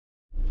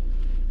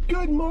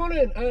Good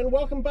morning and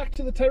welcome back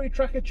to the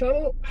TerryTracker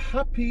channel.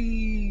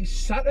 Happy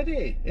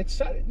Saturday. It's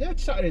Saturday, yeah,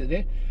 it's Saturday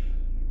today.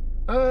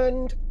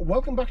 And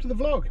welcome back to the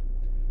vlog.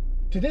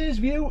 Today's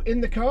view in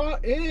the car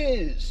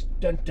is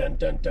dun dun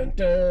dun dun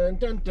dun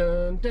dun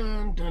dun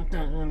dun dun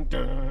dun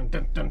dun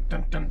dun dun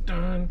dun dun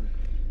dun.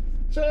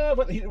 So I've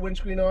got the heated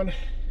windscreen on.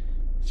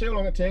 See how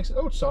long it takes.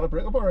 Oh, it's starting to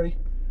break up already.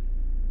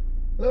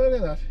 Look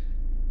at that.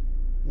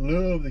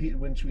 Love the heated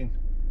windscreen.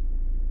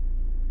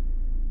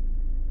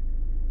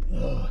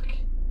 Look.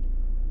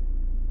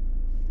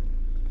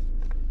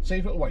 See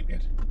if it'll wipe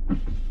yet.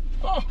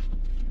 Oh,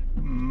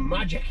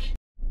 magic.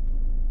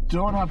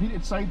 Don't have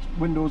heated side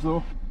windows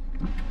though.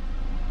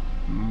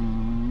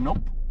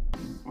 Nope.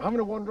 I'm having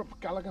a wander up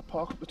Gallagher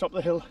Park at the top of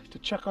the hill to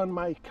check on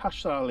my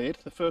cache that I laid,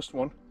 the first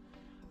one.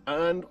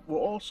 And we're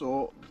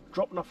also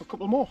dropping off a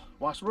couple more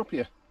whilst we're up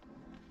here.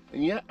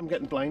 And yeah, I'm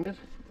getting blinded.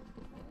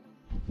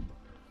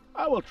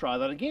 I will try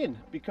that again,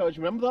 because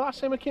remember the last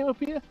time I came up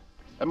here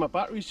and my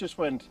batteries just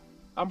went,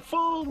 I'm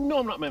full, no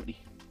I'm not empty.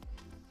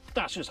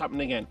 That's just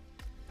happened again.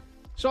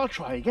 So I'll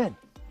try again.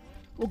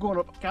 We're going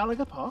up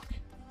Gallagher Park,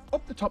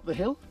 up the top of the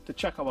hill to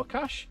check our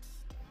cache,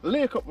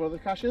 lay a couple of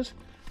other caches,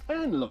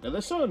 and look at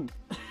the sun.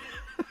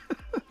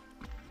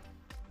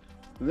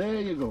 There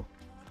you go.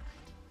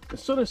 The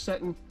sun is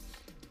setting.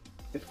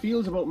 It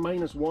feels about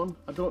 -1.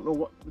 I don't know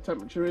what the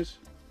temperature is,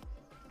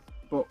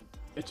 but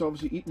it's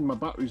obviously eating my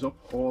batteries up,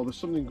 or there's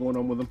something going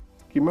on with them.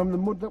 Can you remember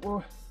the mud that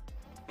were...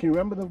 Can you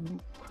remember the...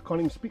 I can't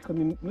even speak, I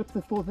can lip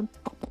the full thing.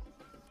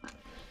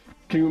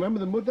 Can you remember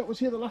the mud that was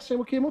here the last time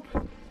we came up?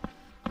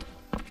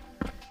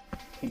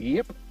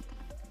 Yep.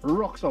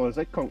 Rock solid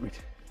like concrete.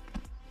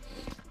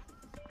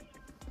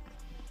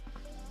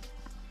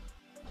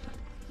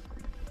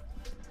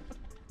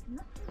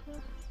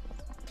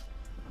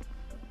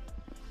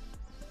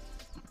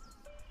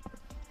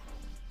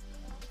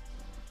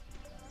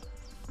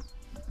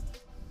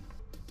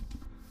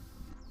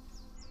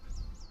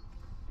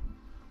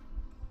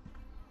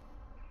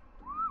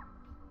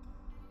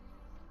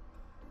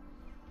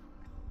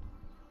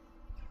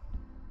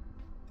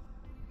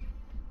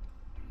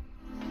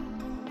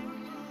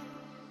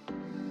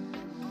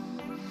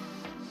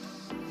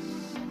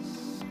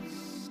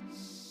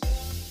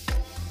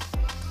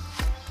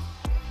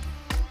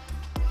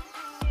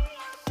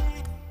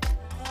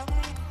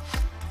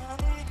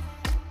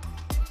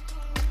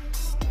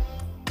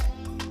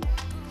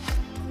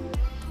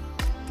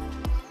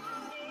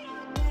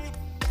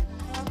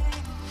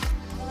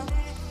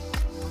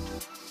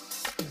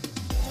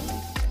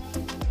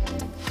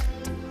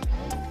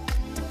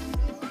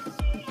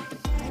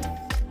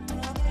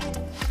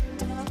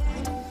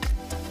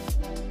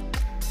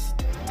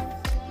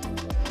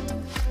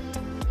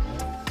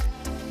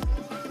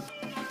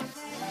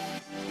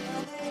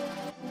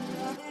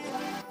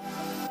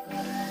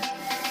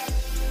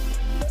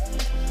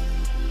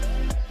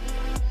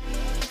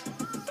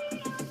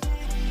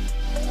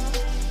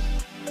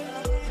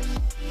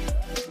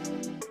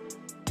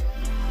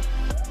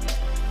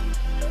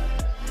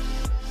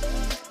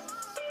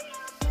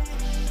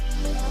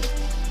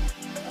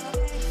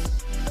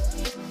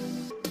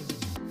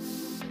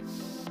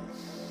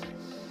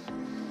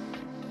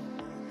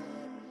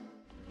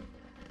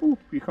 Ooh,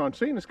 you can't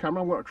see in this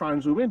camera, I'm going to try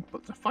and zoom in,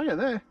 but there's a fire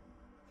there.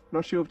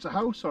 Not sure if it's a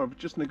house or if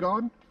it's just in the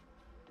garden,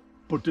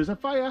 but there's a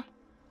fire.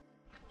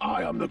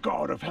 I am the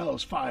god of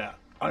hell's fire,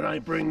 and I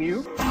bring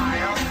you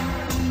fire.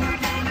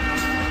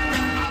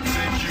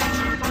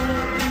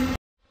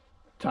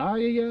 Tie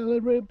a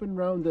yellow ribbon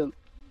round the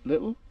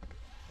little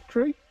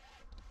tree.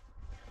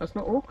 That's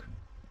not oak.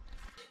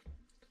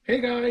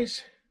 Hey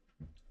guys,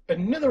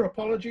 another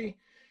apology.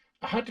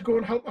 I had to go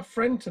and help a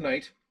friend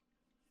tonight,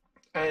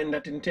 and I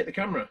didn't take the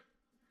camera.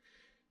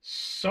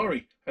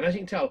 Sorry, and as you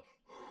can tell,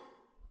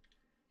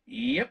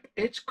 yep,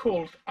 it's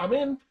cold. I'm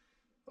in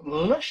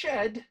the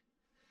shed,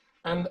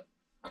 and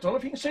I don't know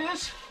if you can see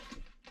this,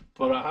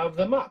 but I have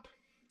the map.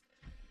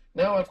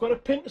 Now I've got a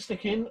pin to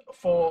stick in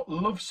for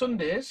Love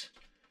Sundays,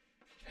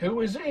 who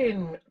is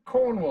in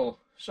Cornwall.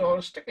 So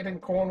I'll stick it in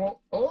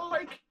Cornwall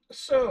like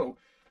so.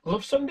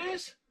 Love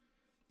Sundays,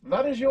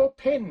 that is your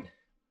pin.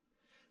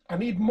 I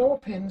need more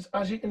pins.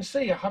 As you can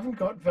see, I haven't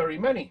got very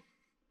many.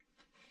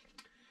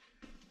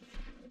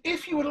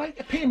 If you would like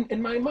a pin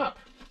in my map,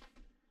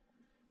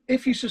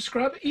 if you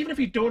subscribe, even if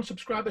you don't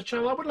subscribe to the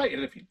channel, I would like it.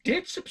 If you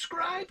did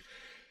subscribe,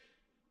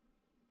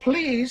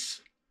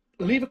 please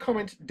leave a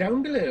comment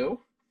down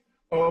below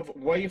of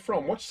where you're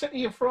from, what city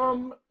you're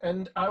from,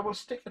 and I will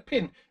stick the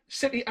pin.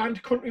 City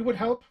and country would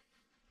help.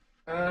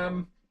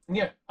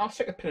 Yeah, I'll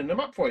stick a pin in the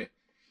map for you.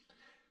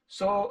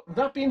 So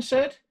that being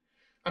said,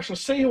 I shall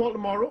see you all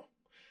tomorrow.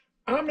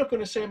 I'm not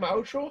going to say my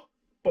outro,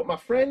 but my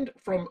friend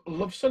from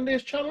Love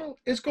Sundays channel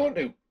is going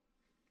to.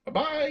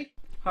 Bye-bye.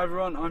 Hi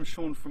everyone, I'm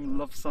Sean from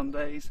Love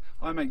Sundays.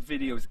 I make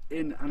videos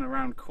in and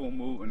around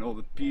Cornwall and all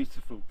the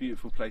beautiful,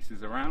 beautiful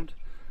places around.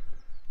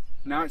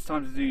 Now it's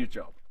time to do your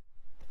job.